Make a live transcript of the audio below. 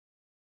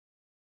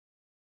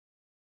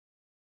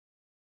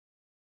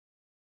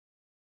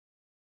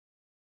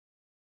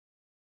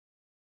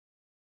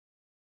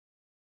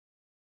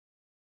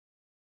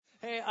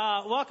Hey,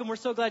 welcome. We're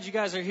so glad you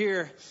guys are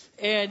here.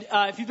 And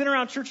if you've been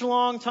around church a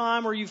long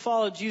time or you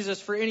followed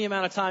Jesus for any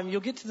amount of time, you'll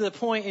get to the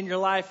point in your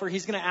life where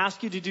he's going to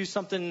ask you to do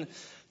something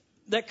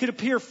that could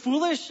appear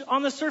foolish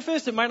on the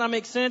surface. It might not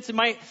make sense. It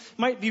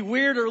might be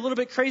weird or a little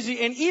bit crazy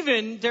and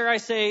even, dare I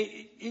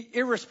say,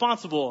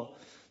 irresponsible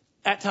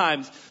at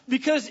times.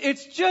 Because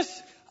it's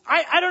just,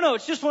 I don't know,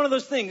 it's just one of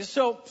those things.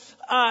 So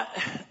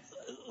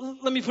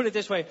let me put it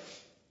this way.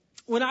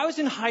 When I was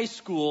in high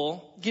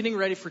school, getting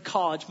ready for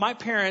college, my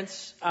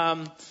parents,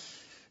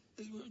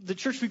 the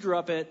church we grew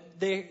up at,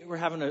 they were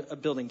having a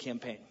building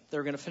campaign. They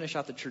were going to finish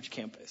out the church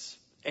campus.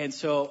 And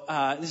so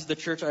this is the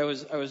church I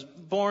was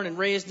born and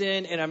raised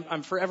in, and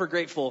I'm forever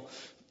grateful,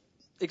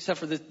 except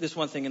for this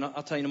one thing, and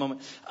I'll tell you in a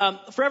moment.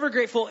 Forever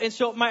grateful. And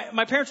so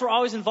my parents were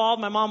always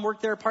involved. My mom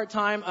worked there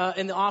part-time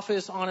in the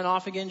office, on and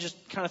off again,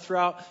 just kind of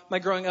throughout my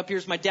growing up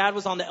years. My dad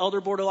was on the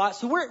elder board a lot.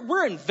 So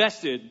we're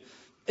invested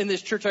in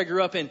this church I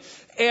grew up in.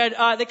 And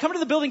they come to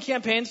the building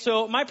campaign.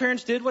 So my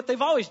parents did what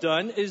they've always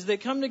done, is they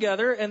come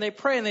together and they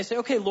pray and they say,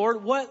 okay,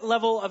 Lord, what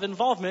level of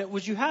involvement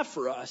would you have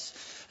for us?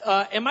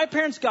 And my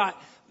parents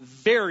got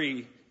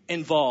very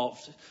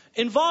involved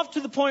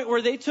to the point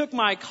where they took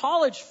my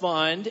college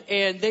fund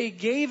and they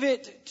gave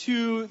it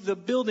to the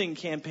building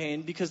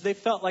campaign because they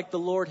felt like the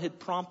Lord had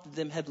prompted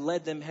them, had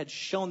led them, had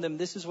shown them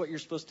this is what you're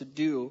supposed to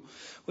do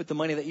with the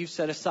money that you've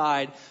set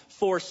aside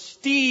for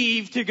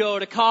Steve to go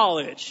to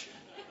college.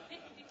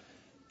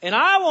 And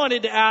I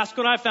wanted to ask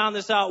when I found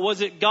this out,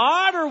 was it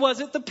God or was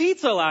it the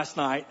pizza last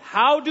night?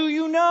 How do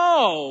you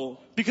know?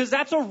 Because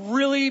that's a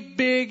really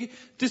big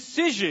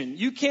decision.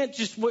 You can't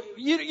just,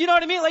 you know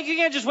what I mean? Like you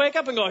can't just wake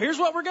up and go, here's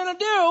what we're going to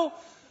do.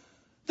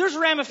 There's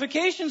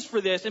ramifications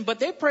for this. But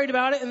they prayed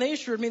about it and they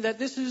assured me that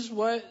this is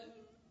what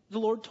the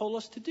Lord told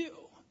us to do.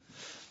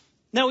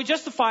 Now we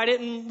justified it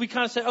and we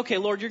kind of said, okay,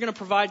 Lord, you're going to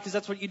provide because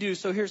that's what you do.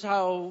 So here's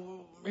how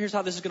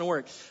this is going to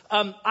work.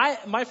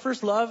 My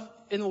first love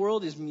in the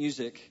world is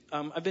music.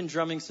 I've been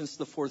drumming since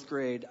the 4th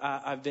grade.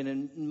 I've been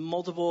in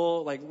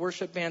multiple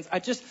worship bands. I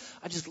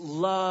just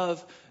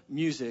love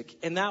music.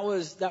 And that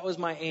was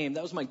my aim.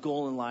 That was my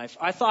goal in life.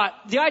 I thought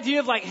the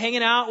idea of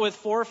hanging out with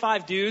 4 or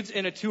 5 dudes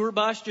in a tour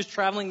bus just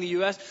traveling the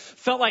U.S.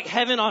 felt like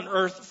heaven on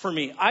earth for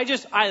me.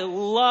 I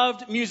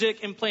loved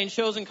music and playing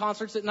shows and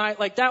concerts at night.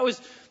 That was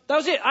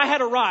it. I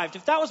had arrived.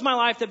 If that was my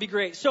life, that'd be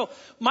great. So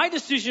my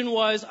decision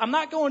was, I'm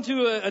not going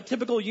to a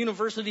typical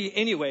university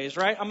anyways,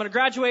 right? I'm going to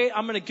graduate.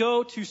 I'm going to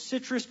go to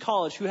Citrus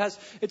College,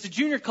 it's a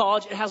junior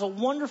college. It has a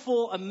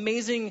wonderful,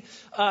 amazing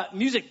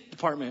music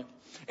department.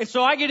 And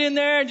so I get in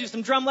there and do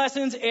some drum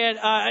lessons, and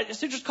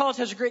Citrus College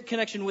has a great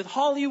connection with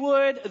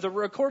Hollywood, the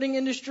recording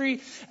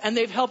industry, and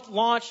they've helped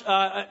launch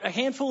a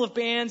handful of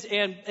bands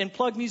and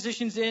plug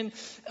musicians in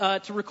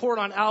to record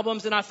on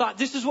albums. And I thought,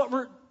 this is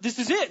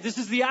it. This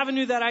is the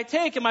avenue that I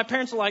take. And my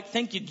parents are like,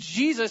 thank you,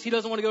 Jesus. He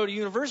doesn't want to go to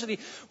university.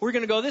 We're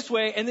going to go this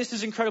way, and this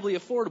is incredibly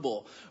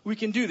affordable. We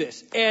can do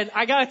this. And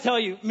I got to tell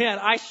you, man,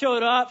 I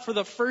showed up for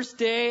the first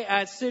day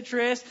at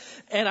Citrus,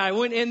 and I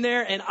went in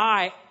there, and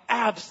I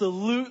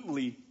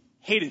absolutely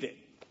hated it.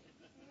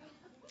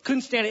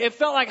 Couldn't stand it. It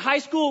felt like high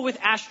school with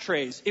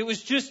ashtrays. It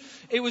was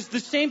the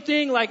same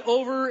thing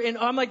over, and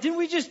I'm like, didn't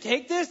we just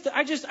take this?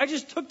 I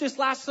just took this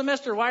last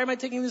semester. Why am I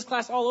taking this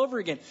class all over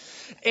again?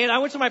 And I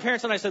went to my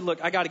parents and I said,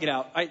 look, I got to get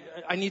out.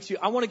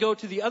 I want to go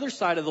to the other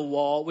side of the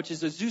wall, which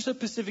is Azusa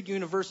Pacific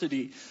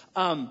University,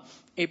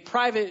 a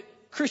private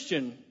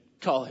Christian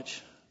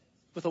college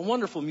with a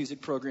wonderful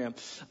music program.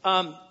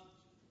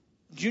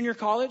 Junior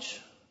college,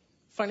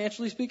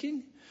 financially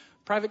speaking,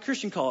 private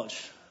Christian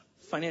college,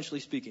 financially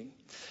speaking.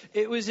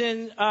 It was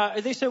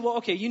they said, well,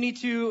 okay, you need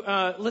to,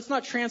 let's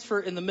not transfer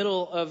in the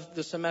middle of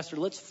the semester.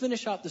 Let's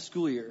finish out the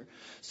school year.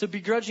 So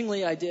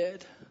begrudgingly I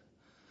did.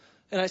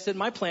 And I said,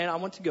 my plan, I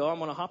want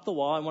to hop the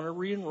wall. I want to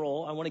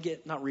re-enroll. I want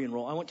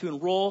to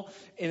enroll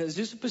in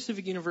Azusa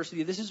Pacific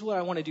University. This is what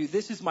I want to do.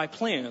 This is my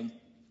plan.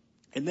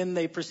 And then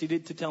they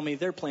proceeded to tell me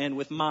their plan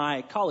with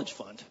my college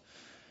fund,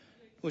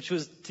 which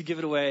was to give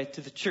it away to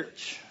the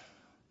church.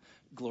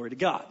 Glory to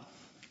God.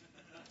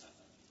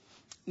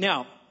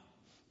 Now,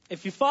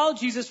 if you follow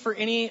Jesus for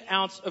any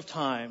ounce of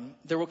time,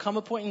 there will come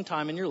a point in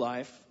time in your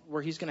life where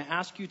he's going to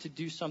ask you to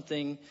do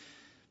something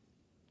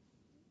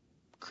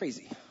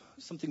crazy,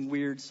 something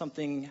weird,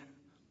 something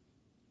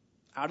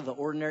out of the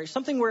ordinary,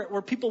 something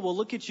where people will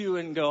look at you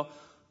and go,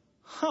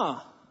 huh,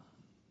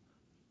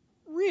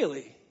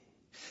 really?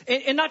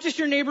 And not just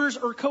your neighbors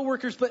or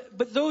coworkers,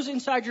 but those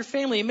inside your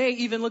family may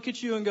even look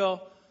at you and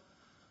go,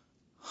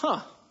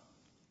 huh.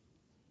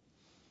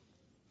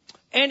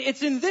 And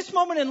it's in this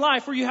moment in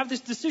life where you have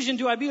this decision,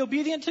 do I be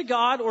obedient to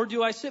God or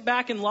do I sit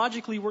back and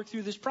logically work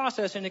through this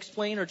process and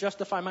explain or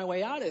justify my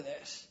way out of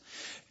this?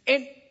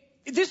 And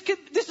this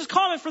is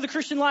common for the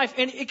Christian life,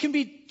 and it can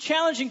be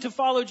challenging to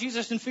follow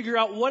Jesus and figure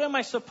out, what am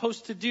I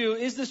supposed to do?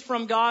 Is this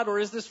from God or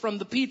is this from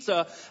the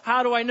pizza?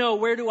 How do I know?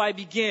 Where do I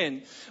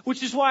begin?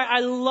 Which is why I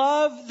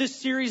love this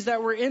series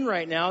that we're in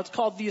right now. It's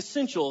called The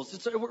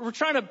Essentials. We're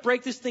trying to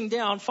break this thing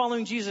down,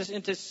 following Jesus,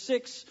 into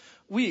 6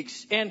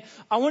 weeks. And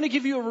I want to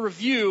give you a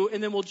review,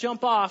 and then we'll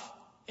jump off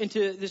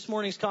into this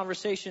morning's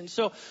conversation.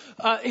 So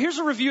here's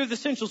a review of the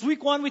essentials.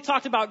 Week 1, we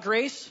talked about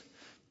grace.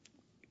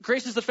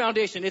 Grace is the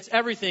foundation. It's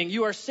everything.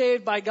 You are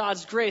saved by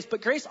God's grace.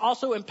 But grace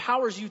also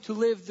empowers you to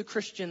live the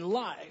Christian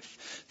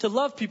life, to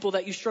love people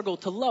that you struggle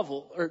to love,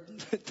 or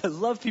to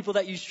love people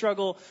that you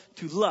struggle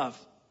to love.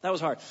 That was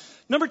hard.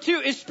 Number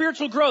 2 is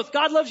spiritual growth.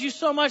 God loves you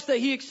so much that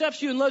he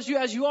accepts you and loves you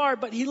as you are,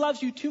 but he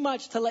loves you too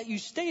much to let you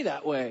stay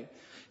that way.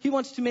 He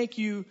wants to make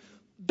you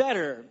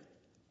better.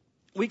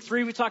 Week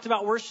 3, we talked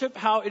about worship,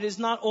 how it is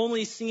not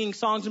only singing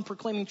songs and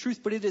proclaiming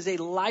truth, but it is a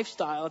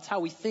lifestyle. It's how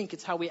we think,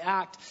 it's how we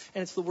act,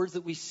 and it's the words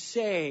that we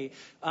say.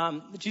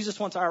 Jesus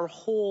wants our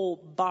whole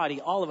body,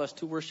 all of us,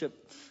 to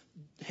worship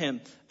him.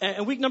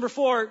 And week number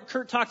 4,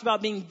 Kurt talked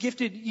about being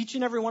gifted. Each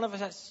and every one of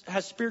us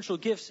has spiritual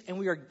gifts, and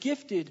we are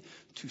gifted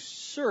to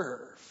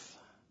serve.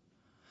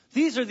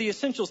 These are the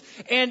essentials.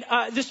 And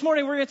this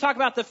morning, we're going to talk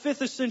about the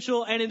 5th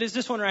essential, and it is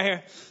this one right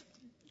here.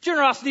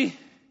 Generosity.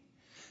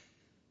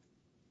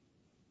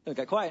 It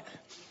got quiet.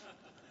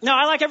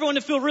 Now, I like everyone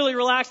to feel really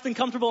relaxed and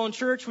comfortable in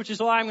church, which is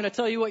why I'm going to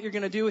tell you what you're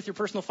going to do with your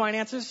personal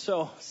finances.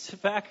 So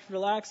sit back,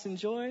 relax,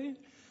 enjoy.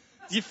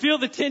 Do you feel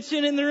the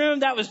tension in the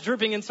room? That was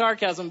dripping in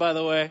sarcasm, by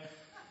the way.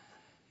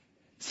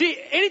 See,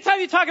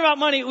 anytime you talk about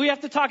money, we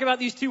have to talk about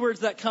these 2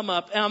 words that come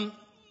up.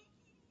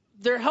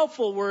 They're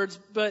helpful words,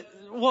 but,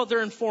 well,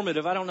 they're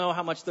informative. I don't know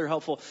how much they're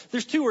helpful.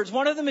 There's 2 words.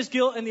 One of them is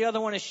guilt, and the other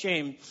one is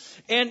shame.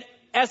 And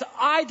as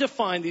I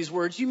define these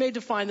words, you may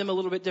define them a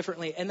little bit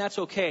differently, and that's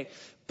okay.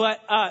 But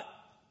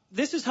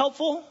this is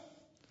helpful.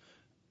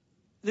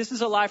 This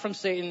is a lie from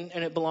Satan,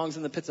 and it belongs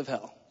in the pits of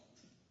hell.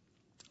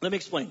 Let me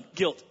explain.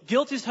 Guilt.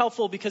 Guilt is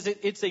helpful because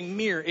it's a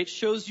mirror. It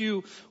shows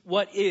you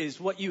what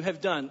you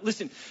have done.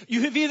 Listen,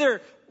 you have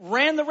either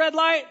ran the red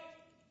light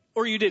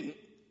or you didn't.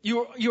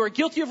 You are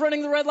guilty of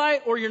running the red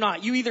light or you're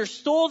not. You either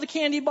stole the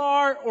candy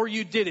bar or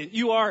you didn't.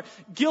 You are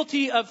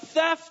guilty of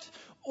theft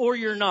or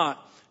you're not.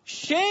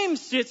 Shame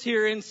sits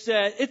here and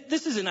says,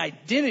 this is an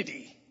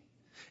identity.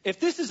 If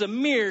this is a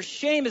mirror,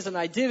 shame is an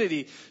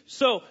identity.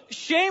 So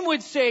shame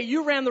would say,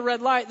 you ran the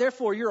red light,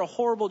 therefore you're a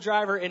horrible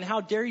driver, and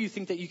how dare you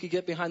think that you could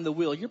get behind the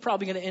wheel? You're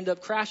probably going to end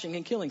up crashing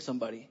and killing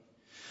somebody.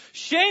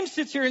 Shame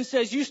sits here and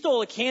says, you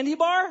stole a candy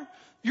bar?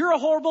 You're a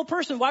horrible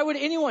person. Why would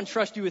anyone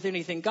trust you with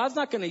anything? God's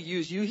not going to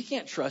use you. He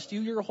can't trust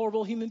you. You're a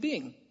horrible human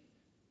being.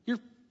 Your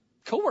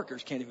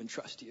coworkers can't even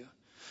trust you.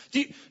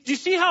 Do you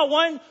see how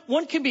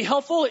one can be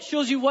helpful? It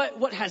shows you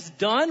what has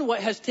done,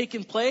 what has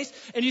taken place.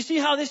 And you see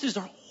how this is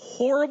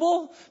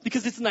horrible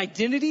because it's an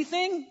identity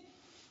thing?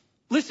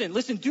 Listen,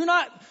 do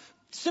not,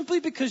 simply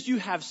because you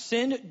have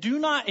sinned,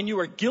 and you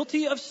are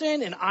guilty of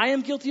sin, and I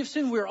am guilty of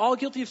sin, we're all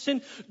guilty of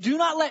sin, do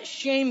not let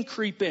shame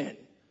creep in.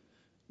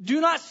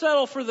 Do not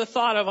settle for the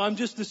thought of, I'm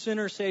just a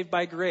sinner saved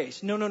by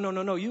grace.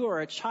 No. You are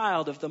a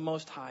child of the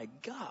Most High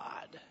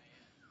God.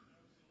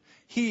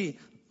 He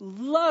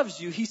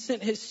loves you. He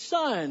sent his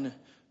son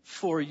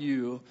for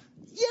you.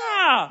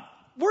 Yeah,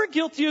 we're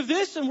guilty of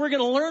this, and we're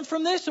going to learn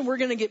from this, and we're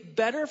going to get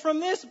better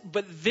from this.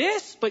 But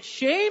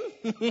shame?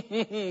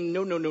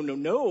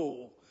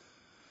 No.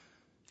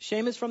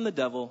 Shame is from the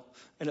devil,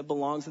 and it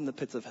belongs in the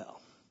pits of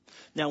hell.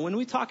 Now, when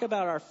we talk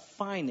about our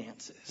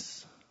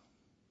finances,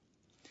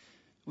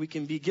 we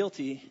can be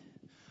guilty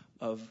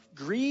of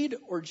greed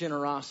or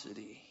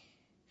generosity.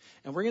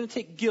 And we're going to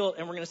take guilt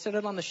and we're going to set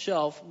it on the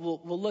shelf. We'll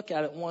look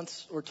at it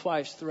once or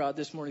twice throughout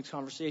this morning's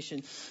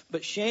conversation.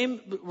 But shame,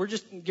 we're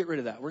just get rid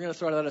of that. We're going to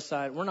throw that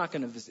aside. We're not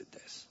going to visit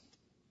this.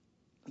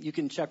 You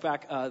can check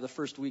back the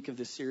first week of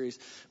this series.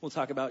 We'll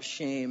talk about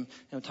shame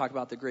and we'll talk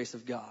about the grace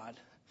of God.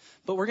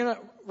 But we're going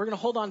to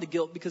hold on to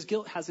guilt because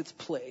guilt has its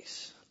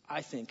place,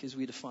 I think, as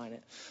we define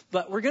it.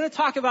 But we're going to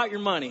talk about your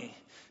money.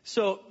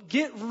 So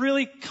get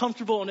really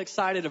comfortable and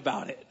excited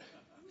about it.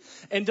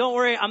 And don't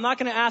worry, I'm not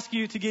going to ask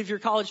you to give your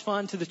college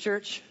fund to the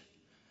church.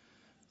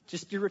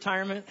 Just your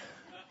retirement.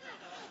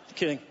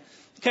 Kidding.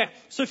 Okay,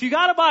 so if you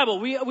got a Bible,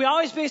 we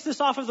always base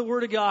this off of the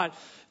Word of God.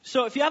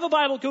 So if you have a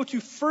Bible, go to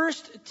 1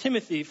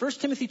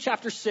 Timothy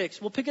chapter 6.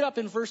 We'll pick it up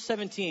in verse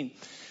 17.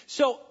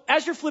 So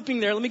as you're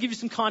flipping there, let me give you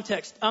some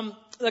context.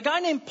 A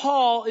guy named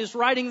Paul is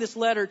writing this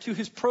letter to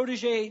his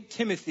protege,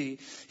 Timothy.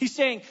 He's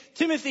saying,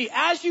 Timothy,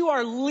 as you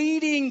are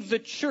leading the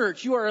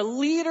church, you are a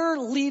leader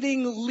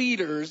leading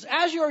leaders.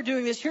 As you are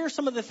doing this, here are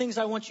some of the things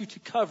I want you to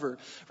cover,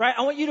 right?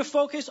 I want you to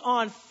focus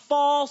on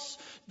false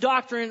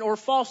doctrine or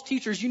false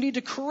teachers. You need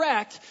to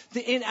correct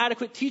the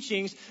inadequate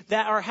teachings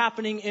that are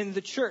happening in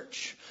the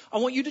church. I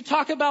want you to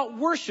talk about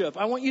worship.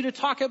 I want you to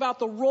talk about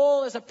the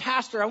role as a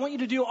pastor. I want you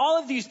to do all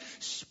of these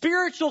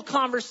spiritual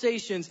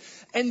conversations.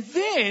 And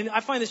then, I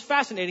find this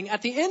fascinating,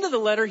 at the end of the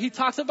letter, he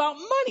talks about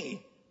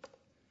money.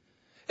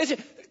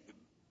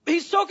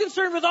 He's so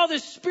concerned with all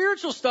this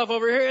spiritual stuff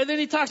over here, and then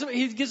he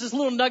gives this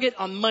little nugget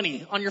on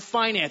money, on your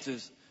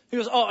finances. He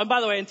goes, oh, and by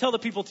the way, and tell the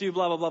people to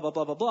blah, blah, blah, blah,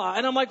 blah, blah, blah.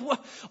 And I'm like,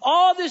 what?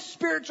 All this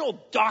spiritual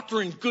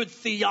doctrine, good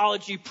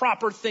theology,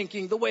 proper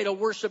thinking, the way to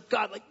worship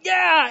God. Like,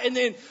 yeah. And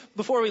then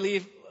before we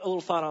leave, a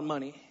little thought on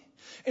money.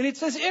 And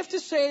it's as if to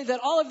say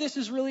that all of this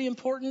is really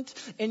important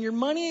and your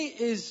money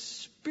is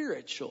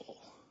spiritual.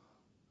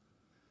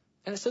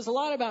 And it says a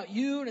lot about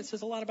you, and it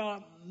says a lot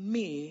about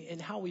me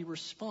and how we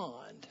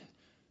respond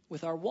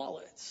with our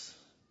wallets.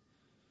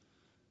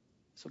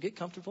 So get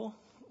comfortable.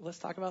 Let's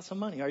talk about some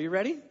money. Are you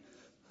ready?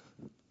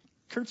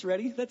 Kurt's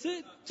ready. That's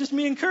it. Just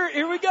me and Kurt.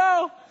 Here we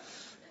go.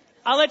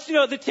 I'll let you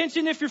know the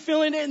tension if you're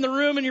feeling it in the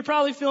room, and you're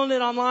probably feeling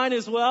it online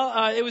as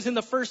well. It was in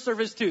the first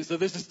service too, so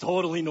this is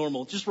totally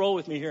normal. Just roll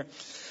with me here.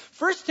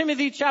 1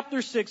 Timothy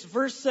chapter 6,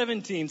 verse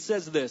 17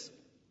 says this.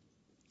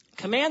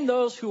 Command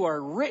those who are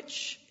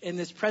rich in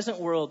this present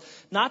world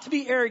not to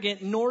be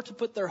arrogant, nor to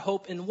put their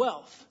hope in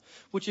wealth,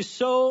 which is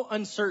so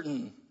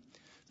uncertain.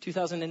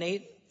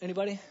 2008,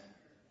 anybody?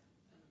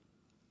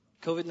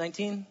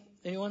 COVID-19,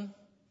 anyone?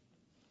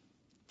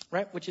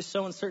 Right? Which is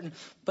so uncertain.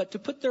 But to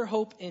put their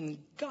hope in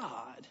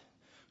God,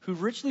 who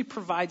richly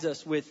provides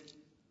us with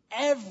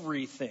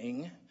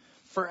everything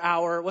for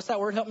our, what's that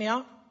word? Help me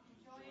out.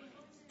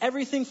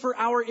 Everything for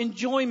our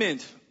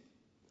enjoyment.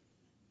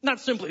 Not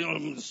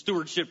simply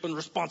stewardship and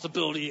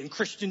responsibility and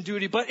Christian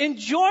duty, but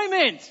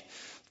enjoyment.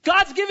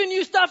 God's given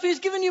you stuff. He's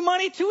given you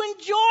money to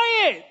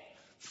enjoy it.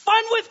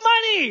 Fun with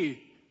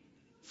money.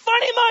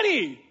 Funny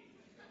money.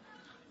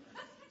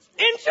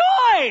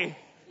 Enjoy.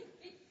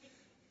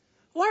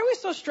 Why are we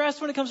so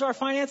stressed when it comes to our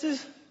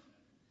finances?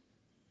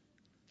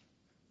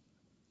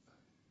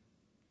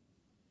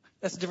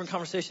 That's a different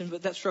conversation,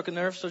 but that struck a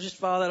nerve, so just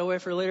file that away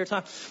for a later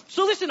time.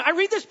 So listen, I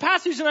read this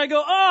passage and I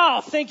go,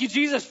 oh, thank you,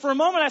 Jesus. For a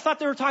moment, I thought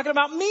they were talking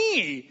about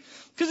me.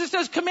 Because it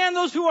says, command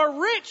those who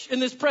are rich in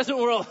this present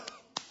world.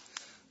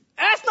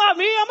 That's not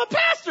me. I'm a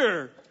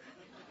pastor.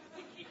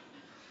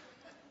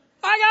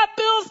 I got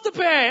bills to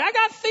pay. I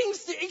got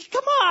things to,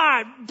 come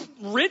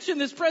on. Rich in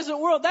this present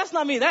world. That's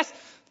not me. That's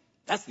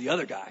the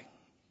other guy.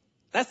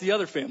 That's the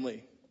other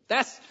family.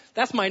 That's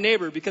my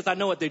neighbor because I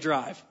know what they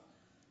drive.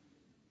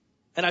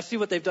 And I see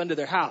what they've done to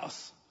their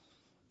house.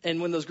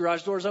 And when those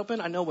garage doors open,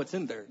 I know what's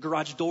in there.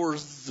 Garage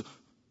doors,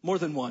 more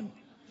than one.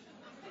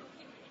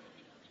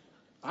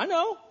 I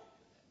know.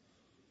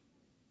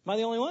 Am I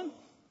the only one?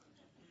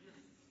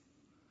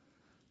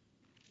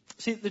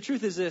 See, the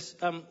truth is this.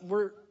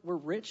 We're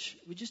rich.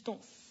 We just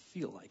don't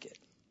feel like it.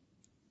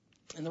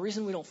 And the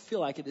reason we don't feel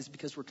like it is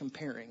because we're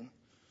comparing.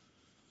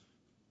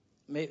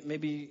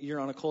 Maybe you're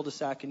on a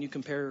cul-de-sac and you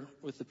compare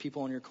with the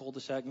people on your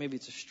cul-de-sac. Maybe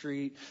it's a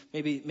street.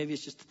 Maybe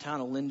it's just the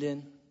town of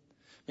Linden.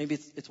 Maybe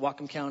it's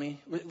Whatcom County.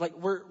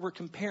 We're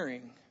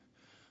comparing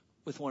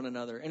with one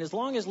another. And as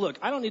long as, look,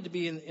 I don't need to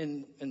be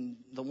in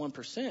the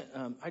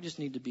 1%. I just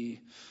need to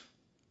be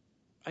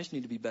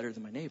better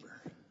than my neighbor.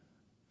 I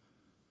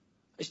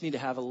just need to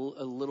have a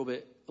little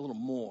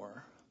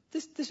more.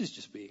 This is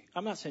just me.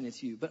 I'm not saying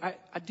it's you, but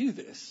I do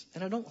this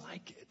and I don't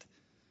like it.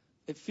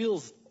 It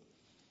feels,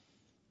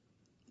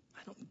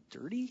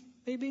 dirty,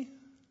 maybe?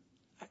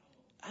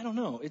 I don't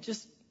know. It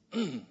just,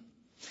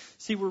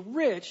 see, we're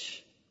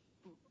rich.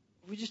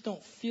 We just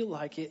don't feel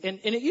like it. And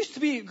it used to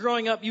be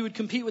growing up, you would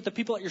compete with the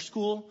people at your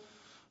school.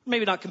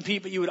 Maybe not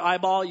compete, but you would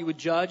eyeball, you would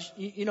judge.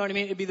 You know what I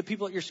mean? It'd be the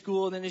people at your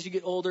school. And then as you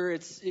get older,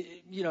 it's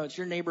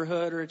your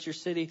neighborhood or it's your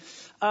city.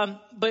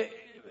 But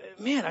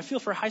man, I feel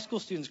for high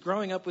school students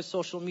growing up with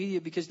social media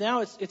because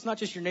now it's not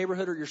just your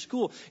neighborhood or your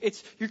school.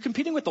 You're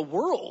competing with the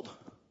world.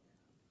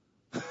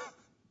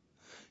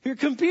 You're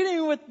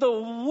competing with the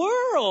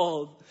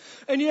world.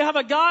 And you have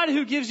a God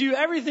who gives you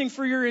everything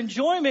for your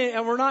enjoyment,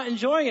 and we're not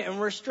enjoying it.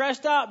 And we're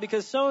stressed out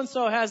because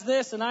so-and-so has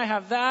this, and I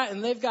have that,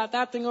 and they've got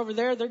that thing over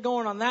there. They're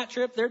going on that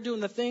trip. They're doing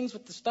the things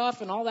with the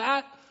stuff and all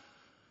that.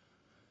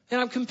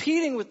 And I'm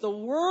competing with the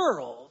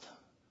world.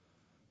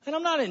 And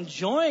I'm not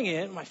enjoying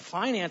it, my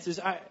finances.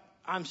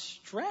 I'm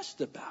stressed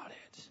about it.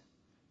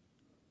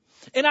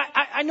 And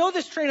I know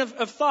this train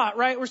of thought,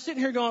 right? We're sitting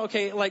here going,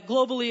 okay, like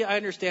globally, I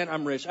understand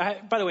I'm rich.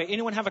 By the way,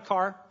 anyone have a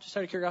car? Just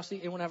out of curiosity,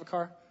 anyone have a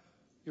car?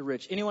 You're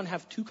rich. Anyone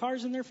have 2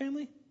 cars in their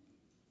family?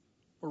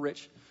 We're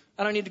rich.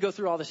 I don't need to go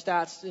through all the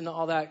stats and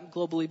all that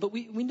globally, but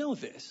we know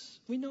this.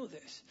 We know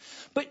this.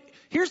 But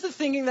here's the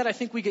thinking that I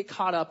think we get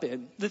caught up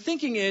in. The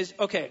thinking is,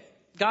 okay,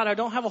 God, I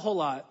don't have a whole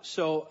lot.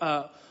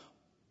 So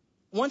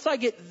once I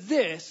get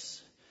this,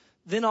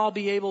 then I'll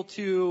be able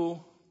to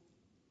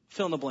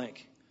fill in the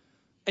blank.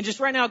 And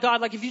just right now,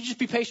 God, like if you just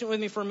be patient with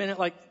me for a minute,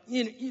 like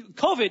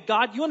COVID,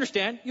 God, you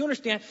understand.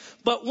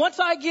 But once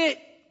I get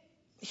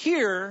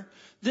here,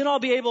 then I'll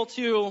be able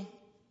to.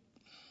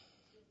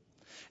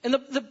 And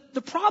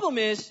the problem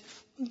is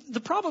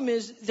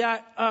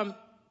that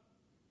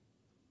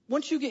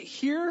once you get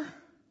here,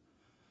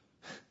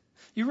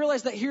 you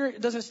realize that here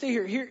it doesn't stay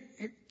here. Here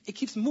it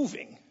keeps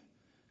moving.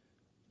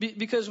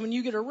 Because when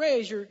you get a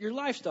raise, your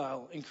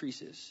lifestyle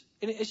increases.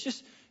 And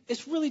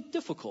it's really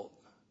difficult.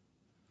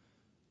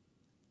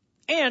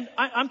 And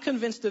I'm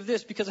convinced of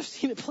this because I've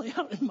seen it play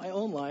out in my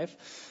own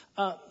life.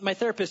 My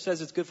therapist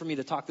says it's good for me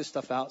to talk this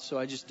stuff out, so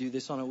I just do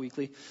this on a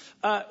weekly.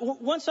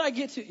 Once I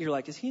get to, you're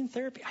like, is he in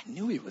therapy? I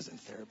knew he was in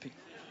therapy.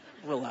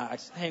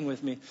 Relax, hang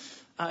with me.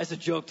 It's a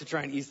joke to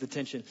try and ease the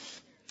tension.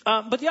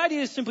 But the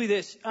idea is simply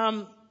this.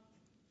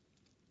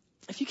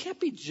 If you can't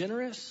be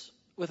generous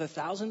with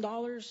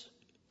 $1,000,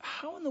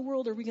 how in the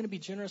world are we going to be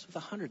generous with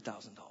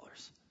 $100,000?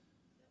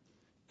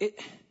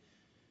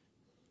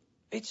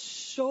 It's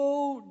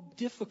so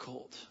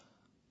difficult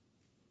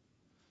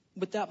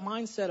with that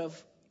mindset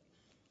of,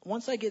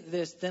 once I get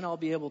this, then I'll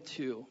be able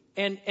to.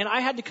 And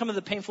I had to come to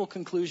the painful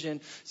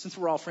conclusion, since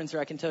we're all friends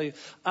here, I can tell you,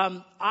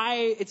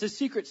 it's a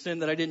secret sin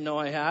that I didn't know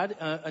I had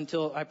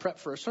until I prepped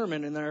for a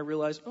sermon, and then I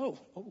realized, oh,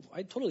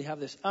 I totally have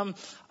this.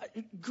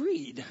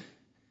 Greed.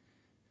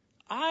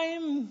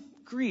 I'm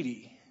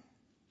greedy.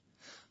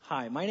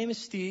 Hi, my name is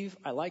Steve.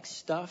 I like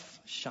stuff,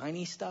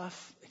 shiny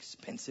stuff,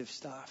 expensive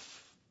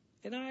stuff,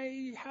 and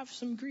I have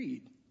some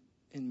greed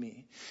in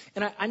me.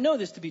 And I know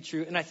this to be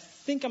true, and I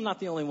think I'm not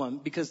the only one,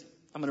 because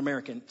I'm an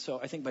American, so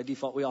I think by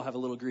default we all have a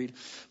little greed.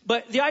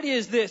 But the idea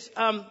is this.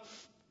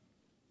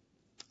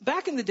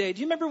 Back in the day,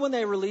 do you remember when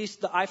they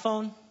released the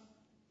iPhone?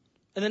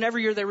 And then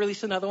every year they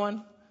release another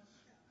one?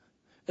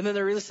 And then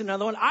they release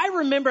another one? I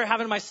remember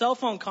having my cell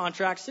phone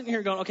contract, sitting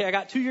here going, okay, I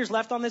got 2 years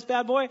left on this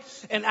bad boy,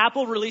 and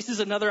Apple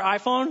releases another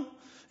iPhone.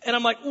 And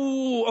I'm like,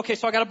 ooh, okay,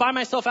 so I got to buy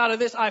myself out of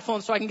this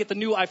iPhone so I can get the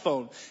new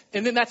iPhone.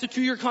 And then that's a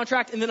 2-year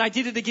contract, and then I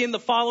did it again the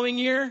following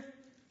year,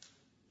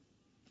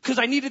 because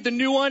I needed the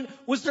new one.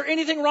 Was there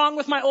anything wrong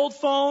with my old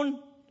phone?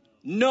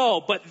 No,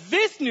 but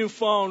this new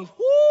phone,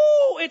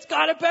 woo, it's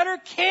got a better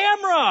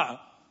camera.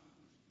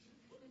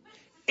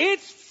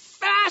 It's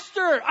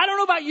faster. I don't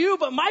know about you,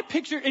 but my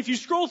picture, if you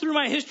scroll through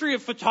my history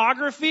of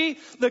photography,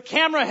 the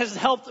camera has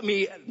helped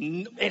me.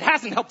 It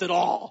hasn't helped at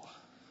all.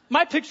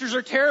 My pictures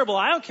are terrible.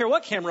 I don't care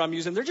what camera I'm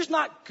using. They're just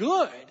not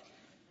good.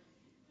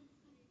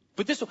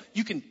 But this one,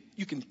 you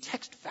can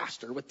text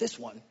faster with this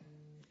one.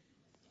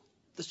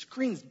 The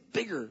screen's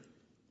bigger.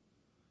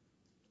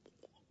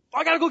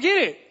 I gotta go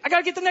get it. I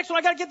gotta get the next one.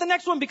 I gotta get the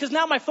next one, because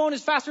now my phone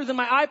is faster than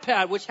my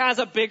iPad, which has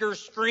a bigger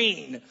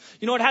screen.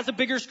 You know what has a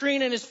bigger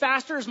screen and is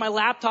faster is my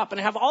laptop. And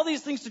I have all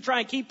these things to try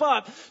and keep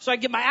up so I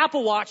get my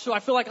Apple Watch so I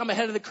feel like I'm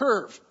ahead of the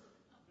curve.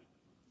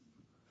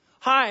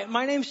 Hi,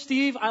 my name's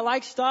Steve. I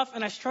like stuff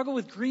and I struggle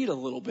with greed a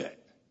little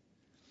bit.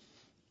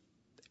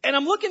 And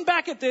I'm looking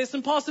back at this,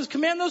 and Paul says,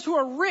 command those who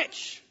are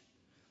rich.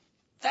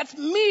 That's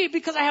me,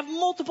 because I have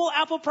multiple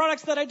Apple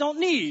products that I don't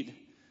need.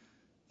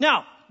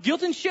 Now,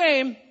 guilt and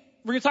shame.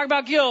 We're going to talk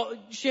about guilt,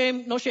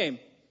 shame, no shame.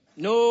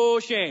 No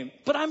shame.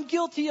 But I'm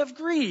guilty of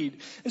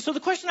greed. And so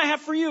the question I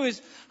have for you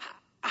is,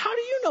 how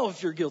do you know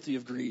if you're guilty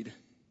of greed?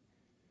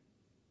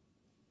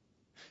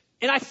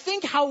 And I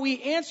think how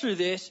we answer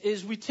this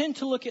is we tend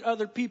to look at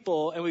other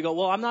people and we go,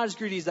 well, I'm not as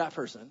greedy as that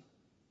person,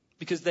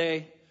 because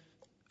they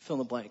fill in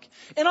the blank.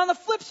 And on the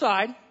flip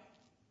side,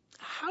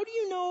 how do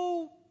you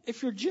know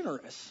if you're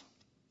generous?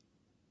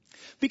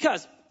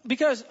 Because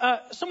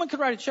someone could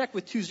write a check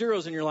with 2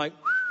 zeros and you're like,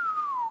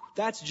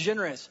 that's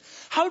generous.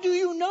 How do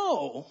you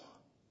know?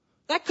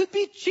 That could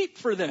be cheap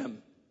for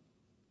them.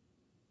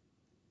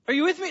 Are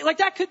you with me? Like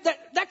that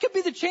could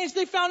be the change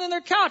they found in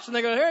their couch, and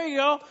they go, here you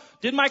go,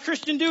 did my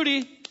Christian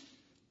duty.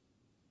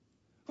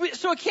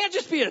 So it can't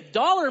just be a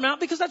dollar amount,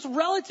 because that's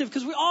relative,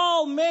 because we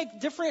all make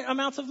different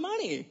amounts of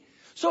money.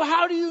 So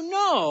how do you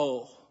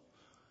know?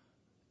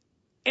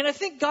 And I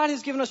think God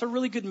has given us a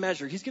really good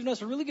measure. He's given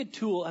us a really good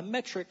tool, a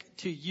metric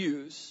to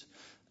use.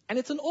 And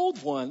it's an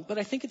old one, but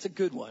I think it's a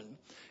good one.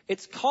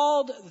 It's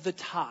called the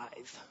tithe.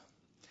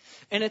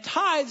 And a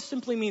tithe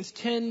simply means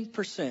 10%.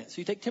 So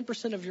you take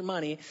 10% of your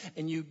money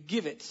and you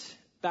give it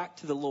back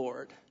to the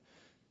Lord.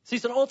 See,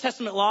 it's an Old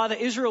Testament law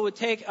that Israel would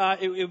take.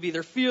 It would be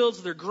their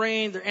fields, their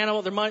grain, their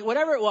animal, their money,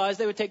 whatever it was.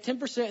 They would take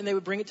 10% and they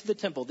would bring it to the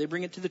temple. They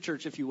bring it to the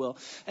church, if you will,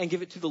 and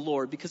give it to the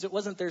Lord, because it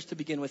wasn't theirs to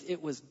begin with.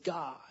 It was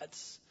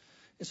God's.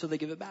 And so they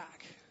give it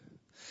back.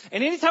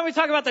 And anytime we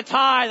talk about the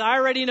tithe, I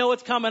already know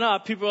what's coming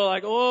up. People are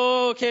like,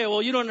 oh, okay, well,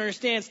 you don't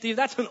understand, Steve.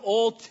 That's an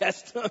Old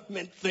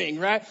Testament thing,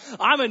 right?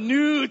 I'm a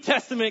New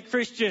Testament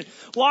Christian,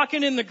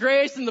 walking in the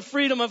grace and the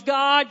freedom of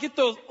God. Get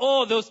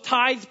those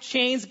tithe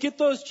chains, get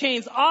those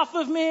chains off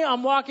of me.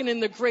 I'm walking in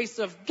the grace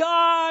of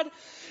God.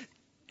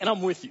 And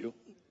I'm with you.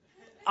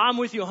 I'm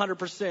with you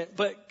 100%.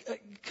 But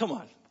come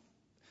on.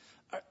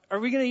 Are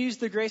we going to use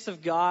the grace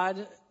of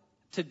God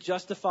to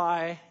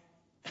justify...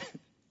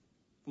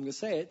 I'm going to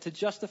say it, to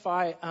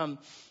justify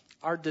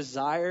our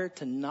desire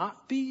to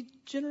not be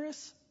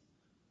generous?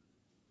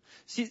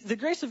 See, the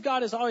grace of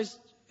God is always,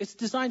 it's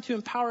designed to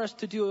empower us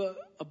to do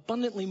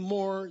abundantly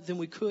more than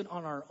we could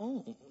on our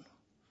own.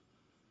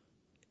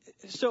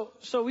 So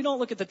we don't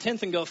look at the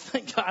 10th and go,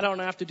 thank God I don't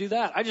have to do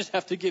that. I just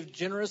have to give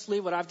generously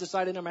what I've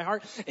decided in my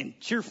heart and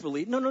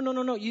cheerfully.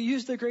 No. You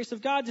use the grace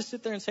of God to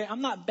sit there and say,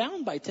 I'm not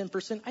bound by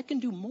 10%. I can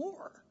do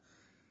more.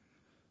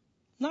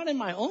 Not in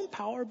my own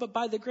power, but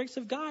by the grace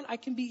of God, I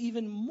can be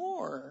even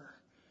more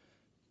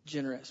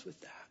generous with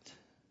that.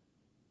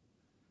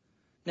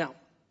 Now,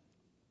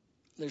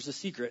 there's a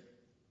secret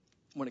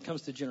when it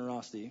comes to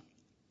generosity.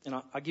 And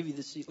I'll give you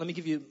the let me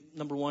give you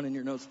number 1 in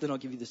your notes, then I'll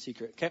give you the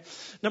secret, okay?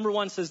 Number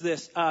 1 says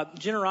this,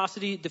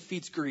 generosity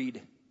defeats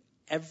greed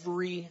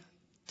every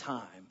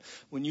time.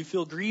 When you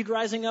feel greed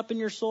rising up in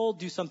your soul,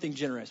 do something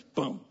generous.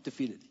 Boom,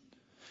 defeated.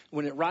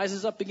 When it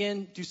rises up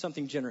again, do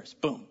something generous.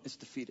 Boom, it's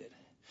defeated.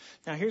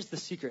 Now, here's the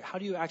secret. How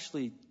do you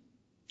actually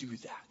do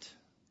that?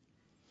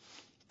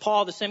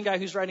 Paul, the same guy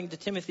who's writing to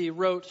Timothy,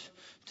 wrote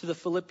to the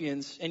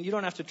Philippians. And you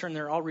don't have to turn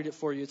there. I'll read it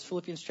for you. It's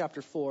Philippians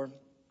chapter 4.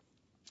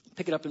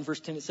 Pick it up in verse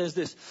 10. It says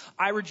this: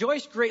 I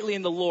rejoice greatly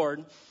in the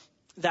Lord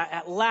that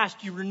at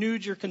last you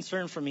renewed your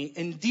concern for me.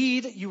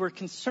 Indeed, you were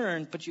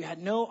concerned, but you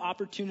had no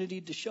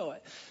opportunity to show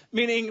it.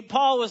 Meaning,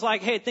 Paul was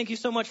like, hey, thank you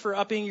so much for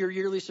upping your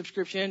yearly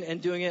subscription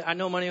and doing it. I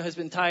know money has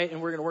been tight and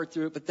we're going to work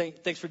through it, but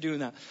thanks for doing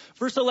that.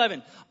 Verse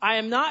 11, I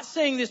am not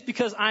saying this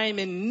because I am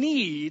in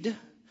need,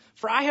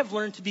 for I have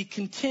learned to be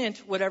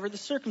content whatever the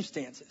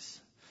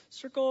circumstances.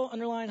 Circle,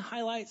 underline,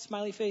 highlight,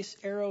 smiley face,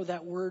 arrow,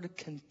 that word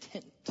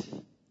content.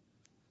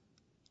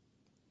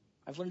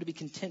 I've learned to be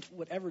content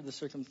whatever the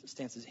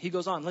circumstances. He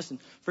goes on, listen,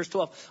 verse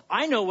 12.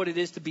 I know what it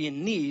is to be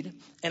in need,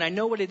 and I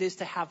know what it is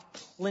to have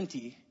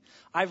plenty.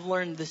 I've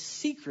learned the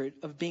secret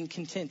of being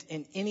content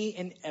in any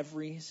and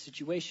every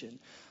situation,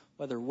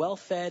 whether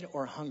well-fed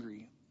or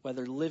hungry,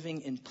 whether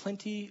living in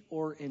plenty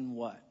or in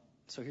what.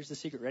 So here's the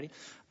secret, ready?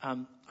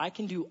 I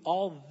can do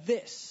all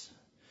this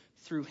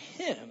through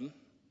him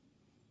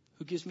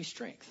who gives me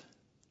strength.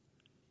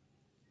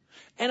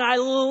 And I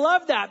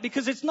love that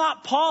because it's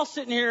not Paul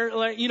sitting here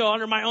like,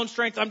 under my own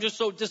strength. I'm just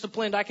so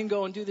disciplined. I can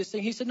go and do this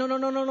thing. He said,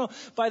 no.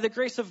 By the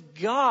grace of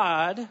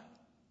God,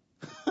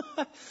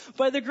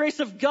 by the grace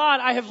of God,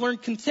 I have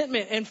learned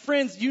contentment. And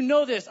friends, you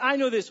know this. I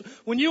know this.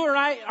 When you or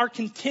I are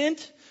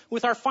content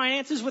with our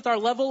finances, with our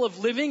level of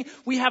living,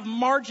 we have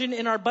margin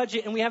in our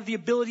budget and we have the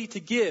ability to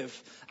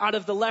give out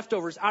of the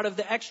leftovers, out of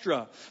the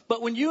extra.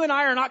 But when you and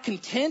I are not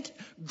content,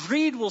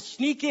 greed will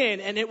sneak in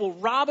and it will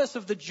rob us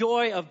of the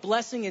joy of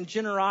blessing and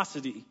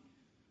generosity.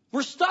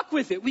 We're stuck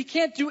with it. We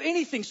can't do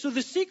anything. So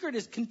the secret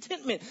is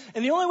contentment.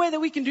 And the only way that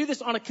we can do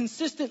this on a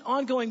consistent,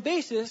 ongoing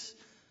basis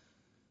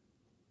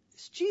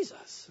is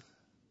Jesus.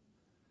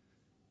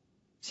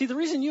 See, the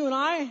reason you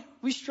and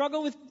we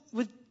struggle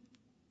with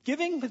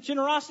giving, with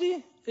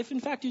generosity, if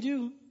in fact you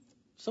do,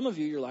 some of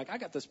you, you're like, I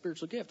got the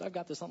spiritual gift. I've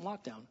got this on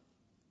lockdown.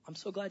 I'm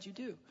so glad you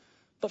do.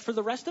 But for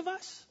the rest of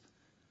us,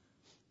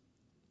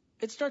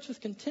 it starts with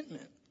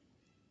contentment.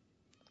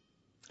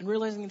 And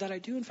realizing that I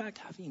do in fact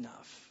have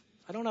enough.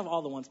 I don't have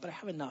all the ones, but I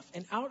have enough.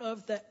 And out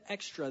of the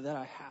extra that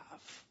I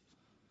have,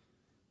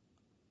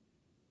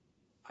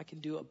 I can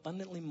do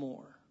abundantly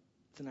more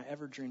than I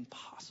ever dreamed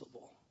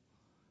possible.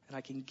 And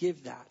I can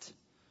give that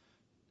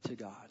to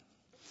God.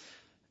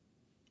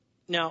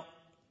 Now,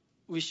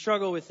 we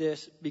struggle with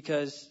this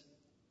because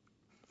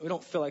we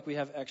don't feel like we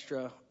have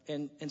extra.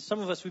 And some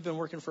of us, we've been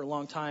working for a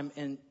long time,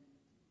 and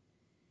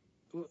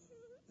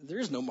there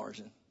is no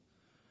margin.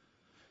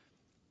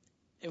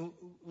 And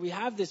we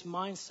have this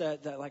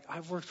mindset that, like,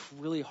 I've worked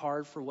really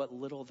hard for what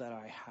little that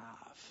I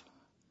have.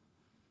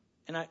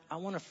 And I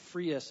want to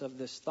free us of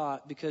this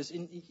thought because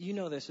you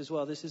know this as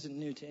well. This isn't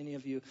new to any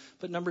of you.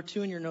 But number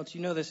 2 in your notes,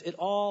 you know this. It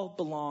all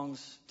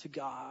belongs to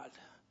God.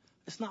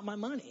 It's not my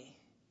money.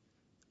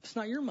 It's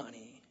not your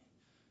money.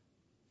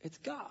 It's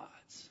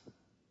God's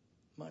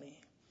money.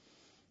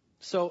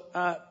 So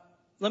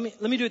let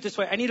me do it this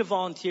way. I need a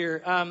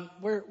volunteer.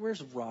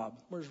 Where's Rob?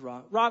 Where's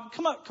Rob? Rob,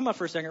 come up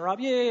for a second. Rob,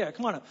 yeah.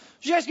 Come on up.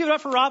 Would you guys give it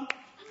up for Rob?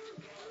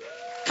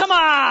 Come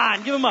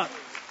on, give him up.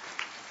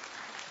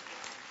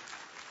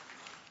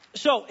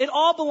 So it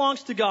all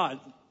belongs to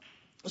God.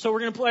 So we're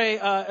going to play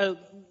a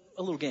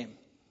little game.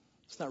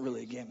 It's not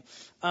really a game.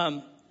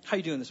 How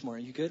you doing this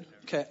morning? You good?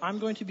 Okay. I'm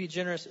going to be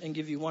generous and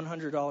give you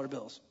 $100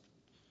 bills.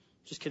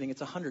 Just kidding.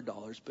 It's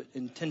 $100, but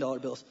in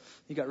 $10 bills.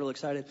 You got real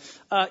excited.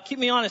 Keep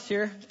me honest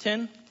here.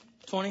 10,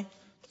 20,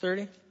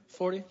 30,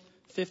 40,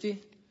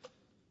 50.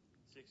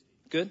 60.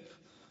 Good.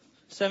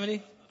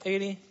 70,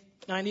 80,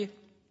 90,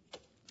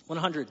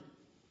 100.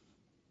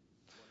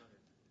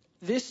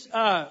 This,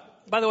 by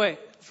the way,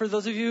 for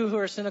those of you who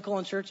are cynical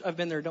in church, I've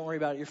been there. Don't worry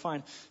about it. You're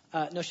fine.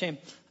 No shame.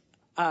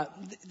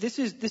 This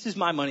is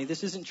my money.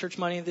 This isn't church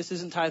money. This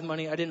isn't tithe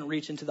money. I didn't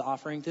reach into the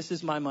offering. This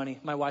is my money,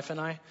 my wife and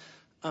I.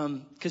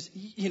 Because,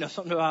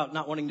 something about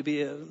not wanting to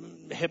be a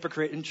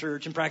hypocrite in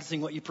church and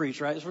practicing what you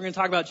preach, right? So we're going to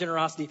talk about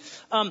generosity.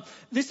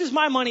 This is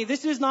my money.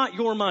 This is not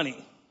your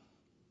money,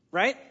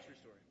 right?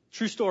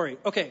 True story.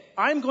 Okay.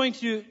 I'm going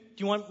to, do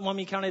you want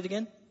me to count it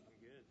again?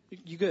 I'm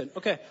good. You good?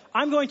 Okay.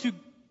 I'm going to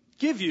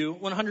give you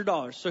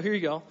 $100. So here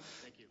you go.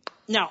 Thank you.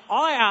 Now,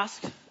 all I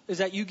ask is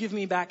that you give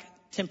me back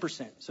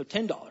 10%. So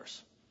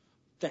 $10.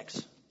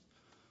 Thanks.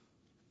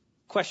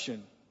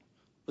 Question.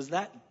 Was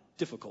that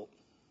difficult?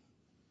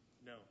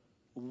 No.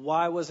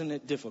 Why wasn't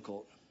it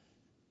difficult?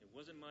 It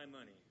wasn't my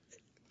money.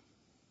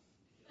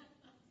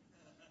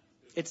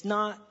 It's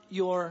not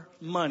your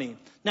money.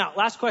 Now,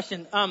 last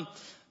question.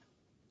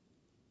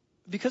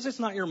 Because it's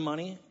not your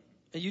money,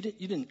 you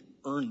didn't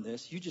earn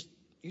this. You just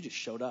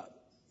showed up.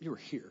 You were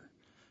here.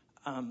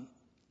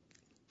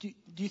 Do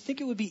you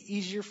think it would be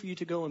easier for you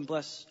to go and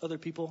bless other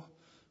people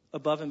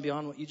above and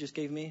beyond what you just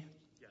gave me?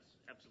 Yes,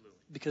 absolutely.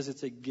 Because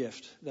it's a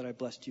gift that I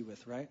blessed you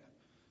with, right?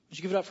 Would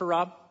you give it up for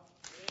Rob?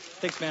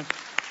 Thanks, man.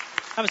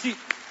 Have a seat.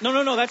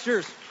 No, that's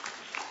yours.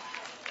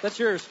 That's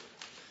yours.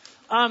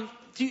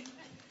 Do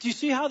you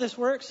see how this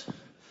works?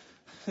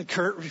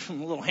 Kurt, a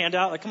little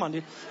handout. Like, come on,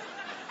 dude.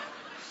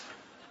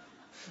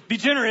 Be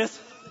generous.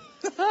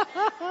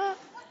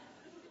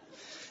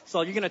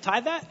 So you're going to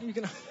tithe that? You're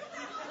going to...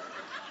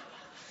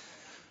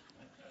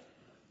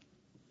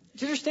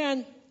 Do you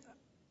understand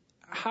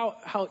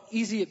how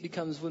easy it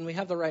becomes when we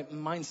have the right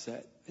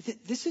mindset?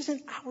 This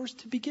isn't ours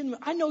to begin with.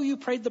 I know you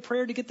prayed the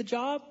prayer to get the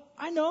job.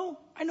 I know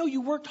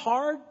you worked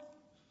hard.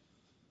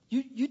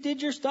 You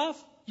did your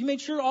stuff. You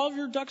made sure all of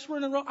your ducks were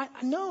in a row.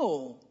 I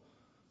know.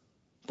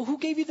 But who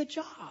gave you the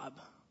job?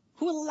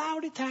 Who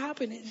allowed it to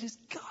happen? It's just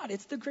God.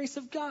 It's the grace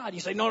of God. You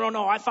say,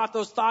 no. I thought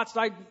those thoughts.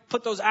 I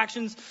put those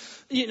actions,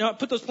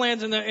 put those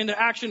plans into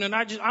action, and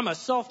I'm a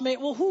self-made.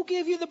 Well, who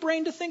gave you the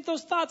brain to think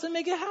those thoughts and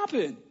make it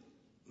happen?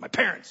 My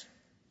parents,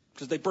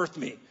 because they birthed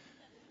me.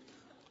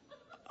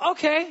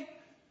 Okay.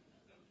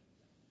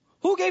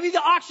 Who gave you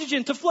the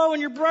oxygen to flow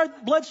in your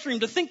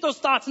bloodstream, to think those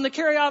thoughts and to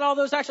carry out all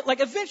those actions? Like,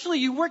 eventually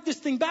you work this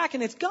thing back,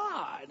 and it's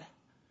God.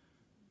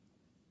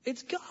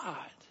 It's God.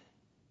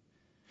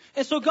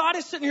 And so God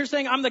is sitting here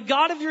saying, I'm the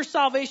God of your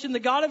salvation, the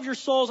God of your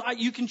souls.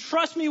 You can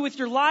trust me with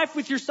your life,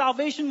 with your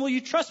salvation. Will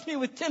you trust me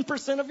with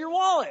 10% of your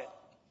wallet?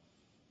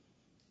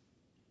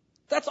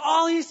 That's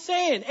all he's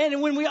saying.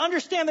 And when we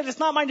understand that it's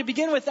not mine to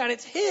begin with, that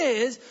it's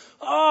his,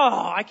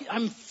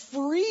 I'm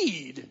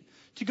freed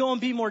to go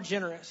and be more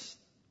generous.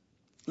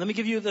 Let me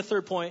give you the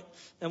third point,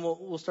 and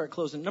we'll start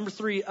closing. Number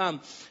 3,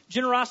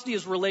 generosity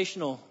is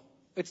relational.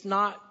 It's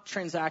not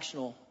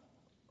transactional.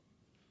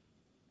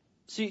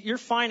 See, your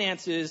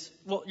finances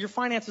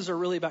are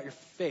really about your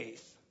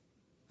faith.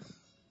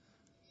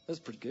 That's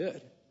pretty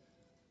good.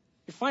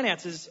 Your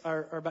finances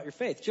are about your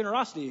faith.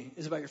 Generosity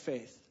is about your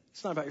faith.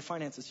 It's not about your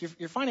finances.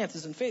 Your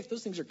finances and faith,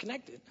 those things are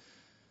connected.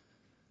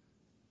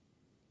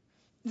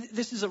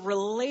 This is a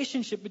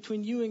relationship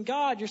between you and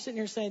God. You're sitting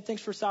here saying,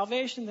 thanks for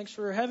salvation, thanks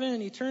for heaven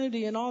and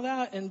eternity and all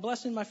that, and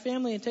blessing my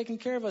family and taking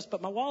care of us.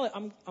 But my wallet,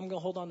 I'm going to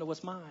hold on to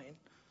what's mine.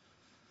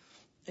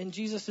 And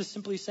Jesus is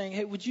simply saying,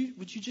 hey, would you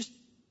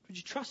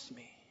trust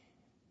me?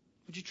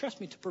 Would you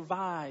trust me to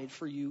provide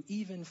for you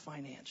even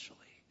financially?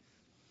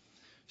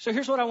 So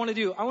here's what I want to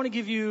do. I want to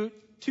give you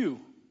 2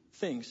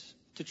 things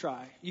to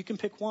try. You can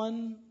pick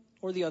one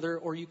or the other,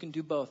 or you can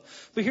do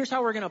both. But here's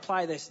how we're going to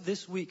apply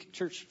this week,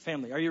 church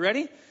family. Are you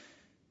ready?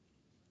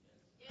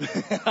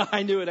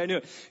 I knew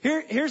it.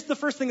 Here's the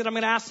first thing that I'm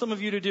going to ask some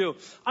of you to do.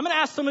 I'm going to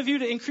ask some of you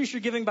to increase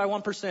your giving by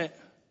 1%.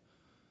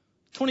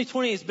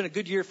 2020 has been a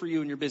good year for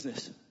you and your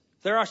business.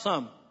 There are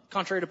some,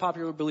 contrary to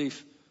popular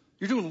belief.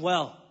 You're doing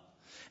well.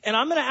 And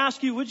I'm going to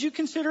ask you, would you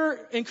consider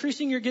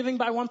increasing your giving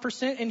by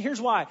 1%? And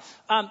here's why.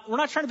 We're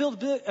not trying to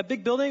build a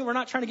big building. We're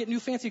not trying to get new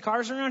fancy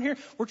cars around here.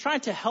 We're trying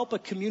to help a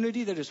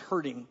community that is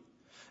hurting.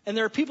 And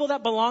there are people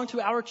that belong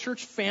to our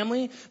church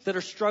family that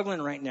are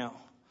struggling right now.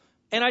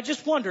 And I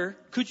just wonder,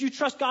 could you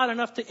trust God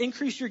enough to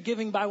increase your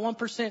giving by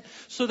 1%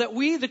 so that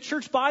we, the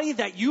church body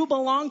that you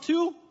belong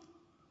to,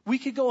 we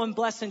could go and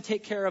bless and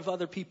take care of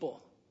other people?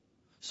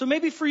 So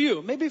maybe for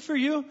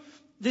you,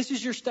 this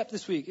is your step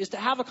this week, is to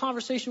have a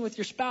conversation with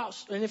your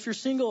spouse. And if you're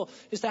single,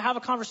 is to have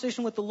a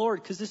conversation with the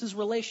Lord, because this is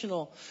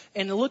relational.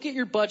 And to look at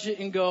your budget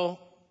and go,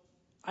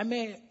 I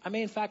may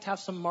in fact have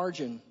some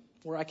margin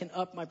where I can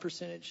up my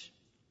percentage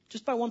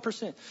just by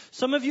 1%.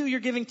 Some of you, you're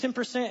giving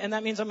 10%, and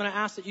that means I'm going to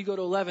ask that you go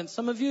to 11.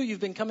 Some of you, you've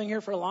been coming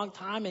here for a long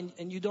time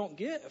and you don't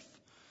give.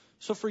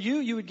 So for you,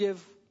 you would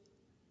give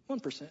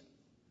 1%.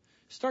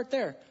 Start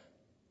there.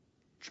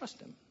 Trust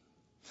him.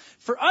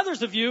 For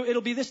others of you,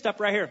 it'll be this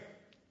step right here.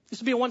 This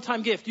will be a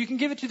one-time gift. You can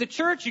give it to the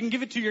church. You can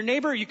give it to your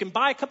neighbor. You can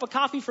buy a cup of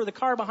coffee for the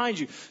car behind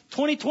you.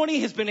 2020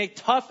 has been a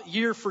tough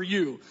year for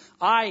you.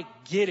 I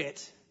get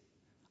it.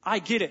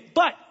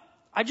 But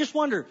I just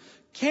wonder,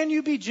 can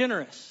you be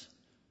generous?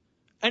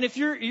 And if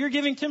you're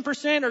giving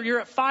 10% or you're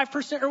at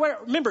 5% or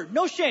whatever, remember,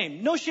 no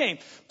shame.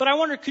 But I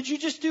wonder, could you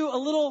just do a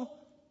little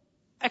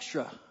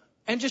extra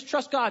and just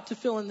trust God to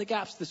fill in the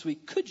gaps this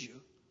week? Could you?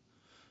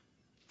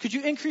 Could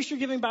you increase your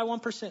giving by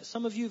 1%?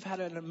 Some of you have had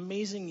an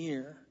amazing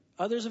year.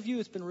 Others of you,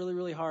 it's been really,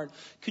 really hard.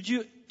 Could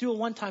you do a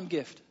one-time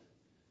gift?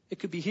 It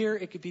could be here.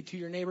 It could be to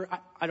your neighbor.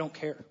 I don't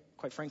care,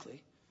 quite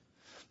frankly.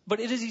 But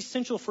it is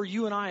essential for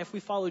you and I, if we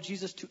follow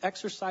Jesus, to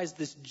exercise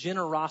this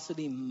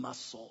generosity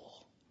muscle.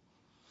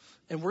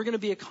 And we're going to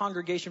be a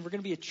congregation. We're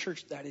going to be a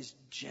church that is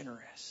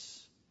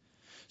generous.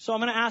 So I'm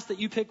going to ask that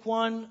you pick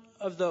one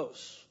of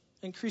those.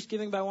 Increase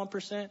giving by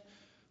 1%,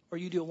 or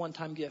you do a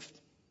one-time gift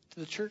to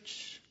the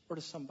church or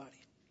to somebody.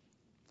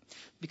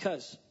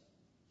 Because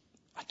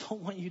I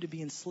don't want you to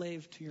be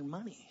enslaved to your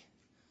money.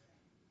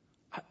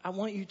 I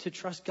want you to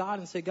trust God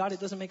and say, God,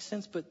 it doesn't make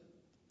sense, but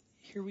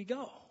here we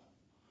go.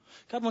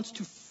 God wants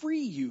to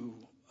free you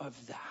of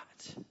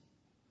that.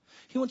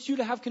 He wants you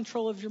to have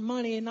control of your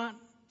money and not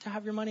to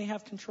have your money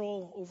have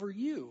control over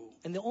you.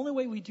 And the only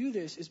way we do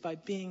this is by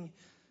being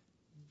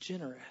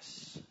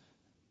generous.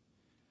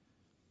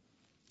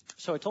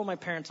 So I told my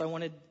parents I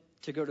wanted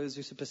to go to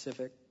Azusa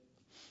Pacific.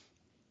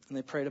 And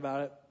they prayed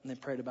about it.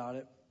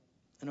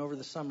 And over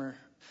the summer,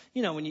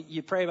 when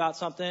you pray about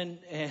something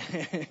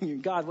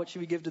and God, what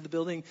should we give to the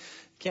building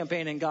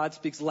campaign? And God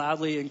speaks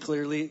loudly and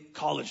clearly,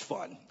 college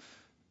fund.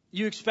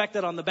 You expect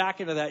that on the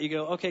back end of that, you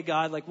go, okay,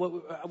 God, like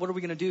what are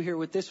we going to do here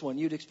with this one?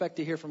 You'd expect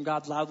to hear from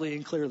God loudly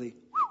and clearly.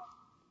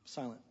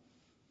 Silent.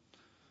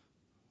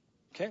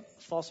 Okay,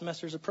 fall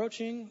semester's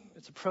approaching.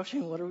 It's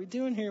approaching. What are we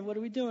doing here? What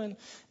are we doing?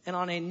 And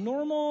on a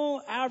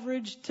normal,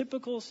 average,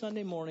 typical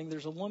Sunday morning,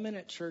 there's a woman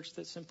at church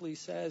that simply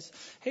says,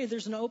 hey,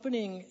 there's an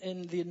opening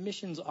in the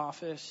admissions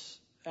office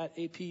at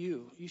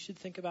APU. You should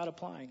think about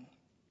applying.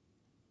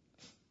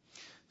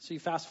 So you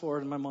fast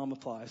forward and my mom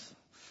applies.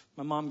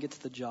 My mom gets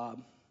the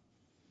job.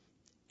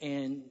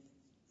 And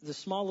the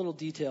small little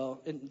detail,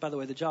 and by the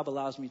way, the job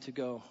allows me to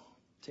go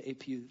to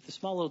APU. The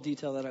small little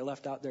detail that I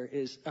left out there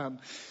is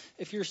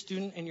if you're a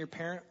student and your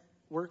parent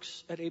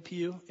works at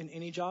APU in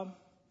any job,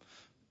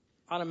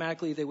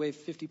 automatically they waive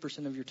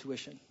 50% of your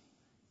tuition.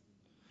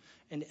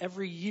 And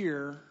every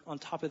year, on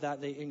top of that,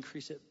 they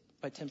increase it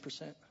by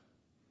 10%.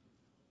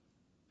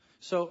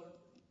 So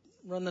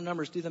run the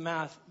numbers, do the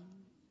math.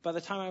 By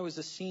the time I was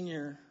a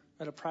senior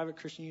at a private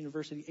Christian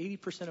university,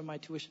 80% of my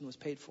tuition was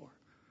paid for.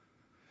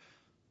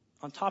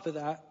 On top of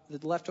that,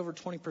 the leftover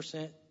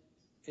 20%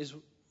 is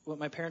what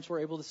my parents were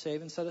able to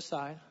save and set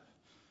aside,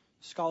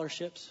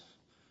 scholarships,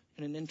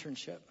 and an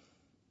internship.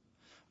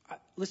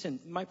 Listen,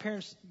 my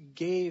parents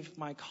gave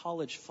my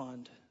college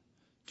fund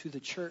to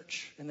the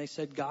church, and they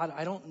said, God,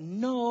 I don't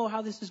know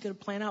how this is going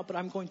to plan out, but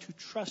I'm going to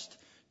trust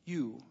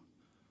you.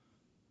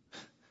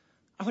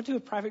 I went to a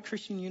private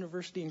Christian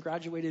university and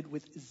graduated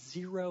with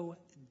 0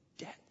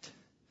 debt.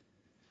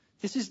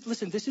 This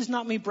is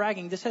not me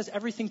bragging. This has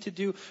everything to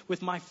do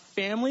with my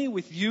family,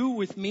 with you,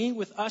 with me,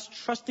 with us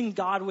trusting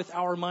God with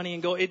our money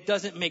and go, it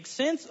doesn't make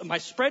sense. My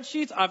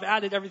spreadsheets, I've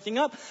added everything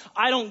up.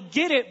 I don't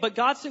get it, but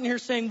God's sitting here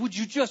saying, would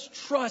you just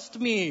trust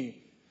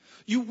me?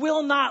 You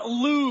will not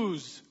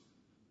lose.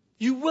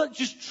 You will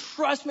just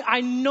trust me.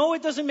 I know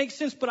it doesn't make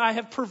sense, but I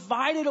have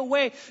provided a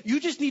way. You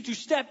just need to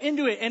step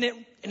into it.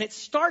 And it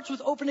starts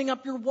with opening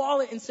up your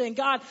wallet and saying,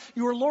 God,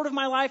 you are Lord of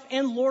my life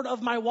and Lord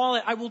of my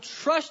wallet. I will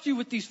trust you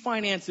with these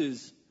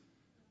finances.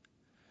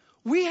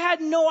 We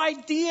had no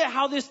idea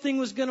how this thing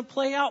was going to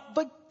play out,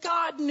 but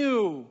God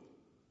knew.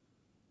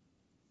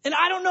 And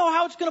I don't know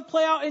how it's going to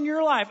play out in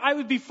your life. I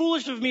would be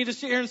foolish of me to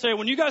sit here and say,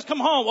 when you guys come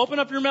home, open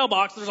up your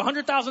mailbox. There's a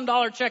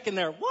 $100,000 check in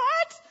there. What?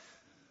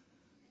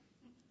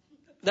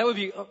 That would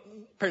be,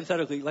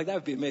 parenthetically, like that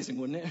would be amazing,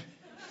 wouldn't it?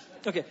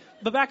 Okay,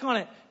 but back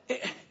on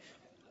it.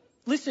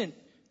 Listen,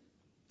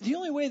 the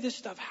only way this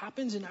stuff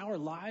happens in our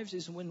lives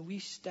is when we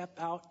step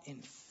out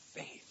in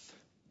faith.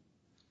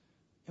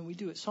 And we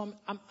do it. So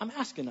I'm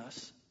asking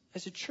us,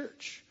 as a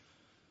church,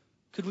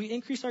 could we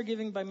increase our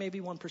giving by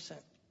maybe 1%?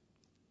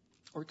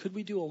 Or could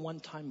we do a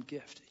one-time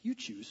gift? You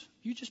choose.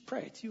 You just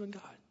pray. It's you and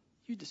God.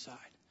 You decide.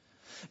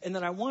 And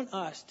then I want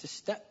us to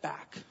step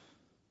back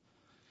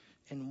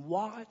and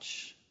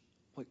watch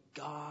what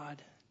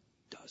God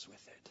does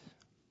with it.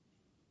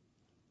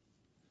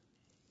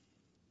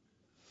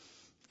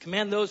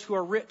 Command those who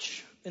are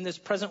rich in this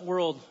present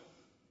world,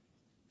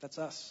 that's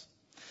us,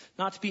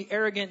 not to be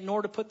arrogant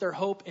nor to put their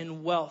hope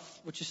in wealth,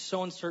 which is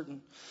so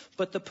uncertain,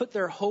 but to put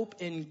their hope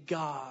in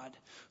God,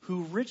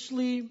 who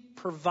richly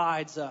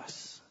provides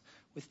us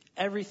with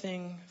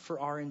everything for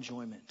our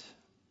enjoyment.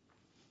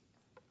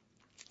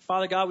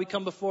 Father God, we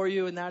come before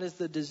you, and that is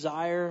the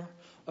desire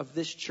of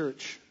this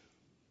church.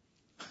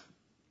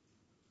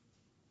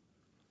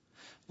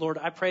 Lord,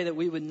 I pray that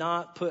we would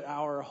not put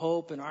our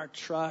hope and our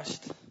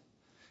trust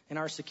and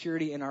our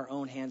security in our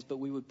own hands, but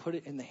we would put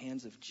it in the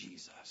hands of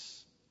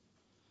Jesus.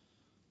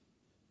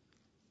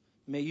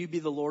 May you be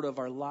the Lord of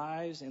our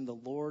lives and the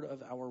Lord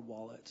of our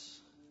wallets.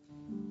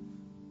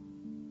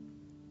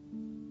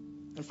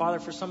 And Father,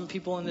 for some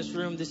people in this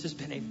room, this has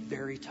been a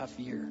very tough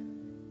year.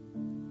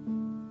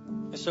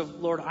 And so,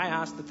 Lord, I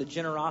ask that the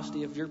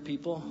generosity of your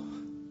people,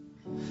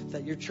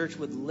 that your church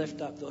would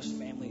lift up those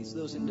families,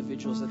 those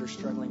individuals that are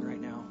struggling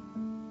right now.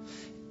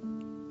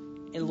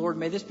 And Lord,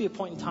 may this be a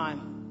point in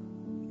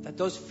time that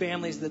those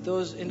families, that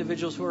those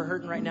individuals who are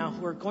hurting right now,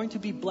 who are going to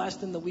be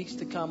blessed in the weeks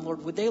to come,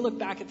 Lord, would they look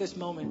back at this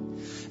moment,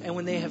 and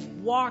when they have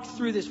walked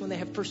through this, when they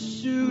have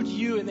pursued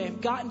you and they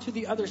have gotten to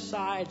the other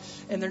side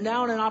and they're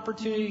now in an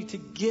opportunity to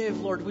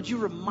give, Lord, would you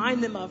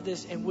remind them of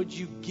this, and would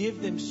you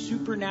give them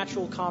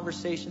supernatural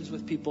conversations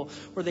with people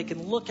where they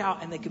can look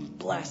out and they can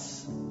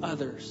bless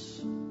others.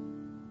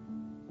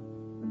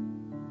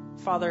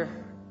 Father,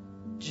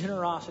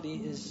 generosity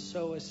is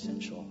so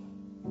essential.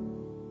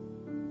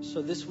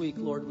 So this week,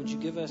 Lord, would you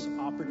give us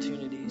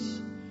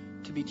opportunities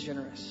to be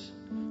generous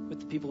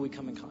with the people we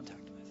come in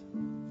contact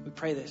with? We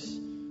pray this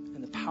in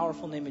the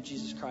powerful name of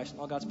Jesus Christ.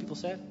 And all God's people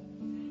said,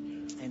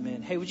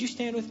 amen. Hey, would you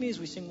stand with me as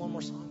we sing one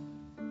more song?